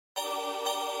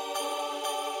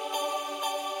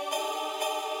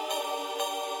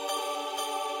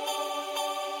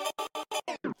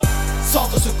Sors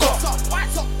de ce corps.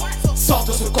 Sors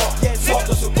de ce corps. Sors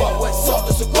de ce corps. Ouais, sors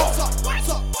de ce corps.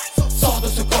 Sors de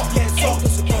ce corps. Sors de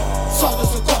ce corps. Sors de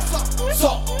ce corps.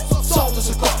 Sors de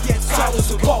ce corps. Sors de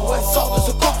ce corps. Ouais, sors de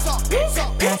ce corps.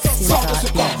 Sors de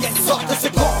ce corps. Sors de ce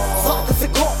corps. Sors de ce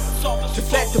corps. Tu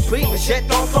fais le prix mais jette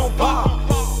dans ton bar.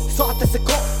 Sors de ce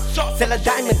corps. C'est la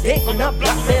diamond thing on a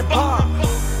black man bar.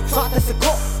 Sors de ce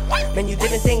corps. Man, you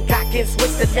didn't think I can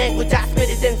switch the language. I spit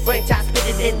it in French, I spit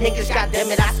it in English. God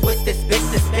damn it, I switch this bitch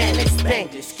to Spanish,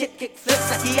 Spanglish. Kick, flips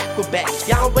like the acrobat.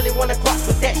 Y'all don't really wanna cross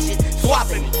with that shit.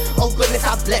 Swapping me, oh goodness,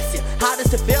 I bless you. How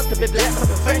does it feel to be blessed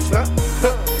with a French girl?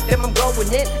 Then I'm going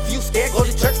in. If you scared, go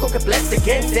to church, go get blessed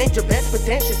again. Ain't your best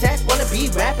pretentious ass wanna be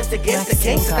rappers against the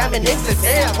king. Cause I'm in English,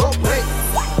 yeah, oh great.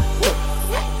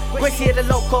 Grace here the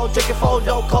loco, drinking 4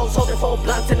 locos, holding 4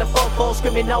 blunts in the fofo,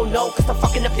 screaming no, cause I'm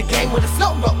fucking up the game with a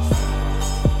slow roll.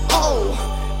 Oh,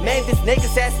 man, this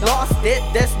niggas has lost it.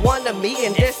 There's one of me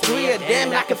and there's 3 of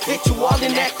them. I can fit you all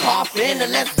in that coffin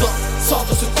and let's go. Sors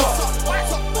de ce corps.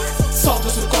 Sors de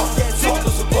ce corps. Sors de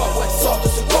ce corps. Ouais, sors de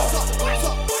ce corps.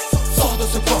 Sors de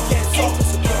ce corps. Sors de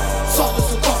ce corps. Sors de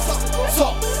ce corps.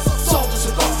 Sors de ce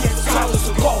corps. Sors de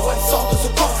ce corps. Ouais, sors de ce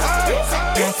corps.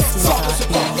 Sors de ce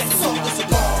corps. Sors de ce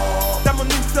corps.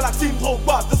 C'est la team trop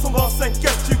bas, 225,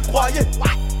 qu'est-ce que tu croyais?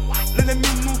 L'ennemi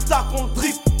nous tape, on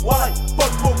drip, voilà, pas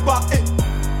de mots bas,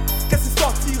 qu'est-ce qui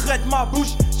sortirait de ma bouche?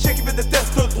 J'ai qui fait des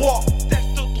tests droits.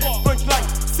 Punchline,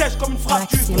 sèche comme une frappe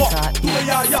du droit.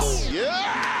 Ya ya.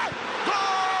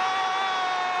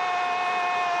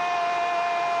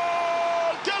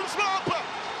 Quelle frappe!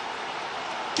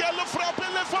 Quelle frappe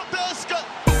éléphantisque!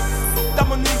 Dans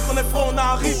mon ligne, on est froid, on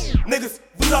arrive. Niggas,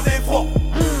 vous avez froid.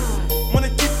 Mon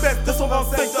équipe pèse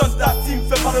 225 tonnes, la team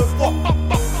fait pas le froid.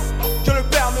 Que le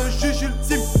père, le juge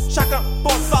ultime, chacun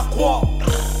pense à croire.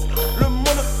 Le monde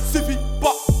ne suffit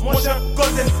pas, moi j'ai un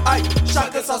golden eye.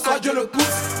 Chacun s'assoit, Dieu le pousse,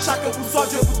 chacun vous soit,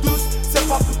 Dieu vous tous. C'est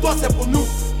pas pour toi, c'est pour nous.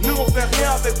 Nous on fait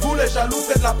rien avec vous, les jaloux,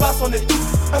 faites la place, on est tous.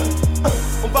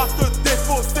 On va te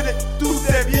défausser, tout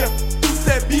est bien, tout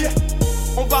est bien.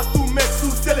 On va tout mettre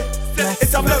sous scellé, et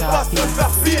ça même pas se faire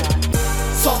pire.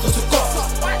 Sors de ce corps.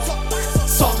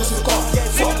 Sors de ce corps.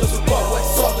 Sors de ce corps. Ouais,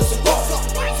 sors de ce corps.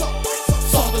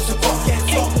 Sors de ce corps.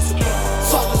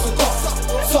 Sors de ce corps.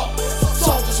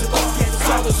 Sors de ce corps. Sors de ce corps.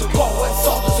 Sors de ce corps. Ouais,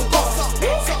 sors de ce corps.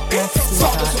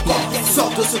 Sors de ce corps. Sors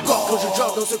de ce corps. Quand je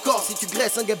jorde dans ce corps, si tu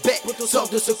graisses un guébet, sors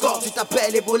de ce corps. Tu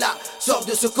t'appelles Ebola. Sors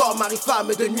de ce corps,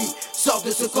 Marie-Femme de nuit. Sors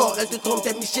de ce corps, elle te trompe,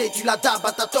 t'es miché, tu la dabs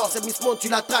à ta tort. C'est Miss Monde, tu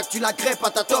la traques, tu la greffes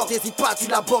à ta tort. T'hésites pas, tu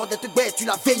l'abordes, elle te bête, tu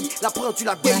la veilles, la prends, tu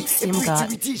la bailles. Et puis tu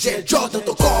lui dis, j'ai le job dans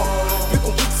ton corps. Plus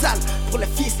qu'on quitte sale, pour les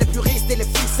fils, les puristes et les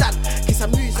filles sales qui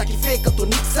s'amusent à kiffer quand on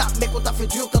nique ça. Mais quand t'as fait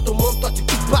dur, quand on monte, toi tu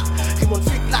piques pas. Rimon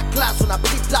flic la classe, on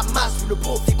abrite la masse. Vu le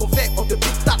profit qu'on fait, on te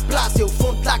pique ta place. Et au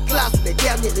fond de la classe, où les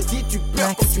derniers résident, tu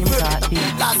pleures quand tu veux, mais t'as plus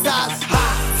la tasse.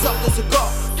 Sors de ce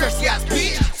corps, thirsty ass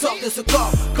bitch. Sors de ce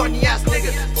corps, corny ass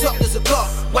nigga. Sors de ce corps,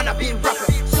 wanna be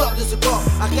rapper. Sors de ce corps,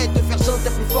 arrête de faire chanter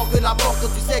plus fort que la mort. Quand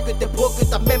tu sais que t'es broke, que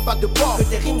t'as même pas de bord. Que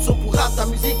tes rimes sont pour rap, ta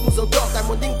musique nous endort. Ta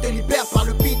monding te libère par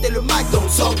le beat et le mic. Donc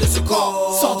sors de ce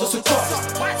corps. Sors de ce corps.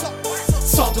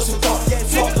 Sors de ce corps.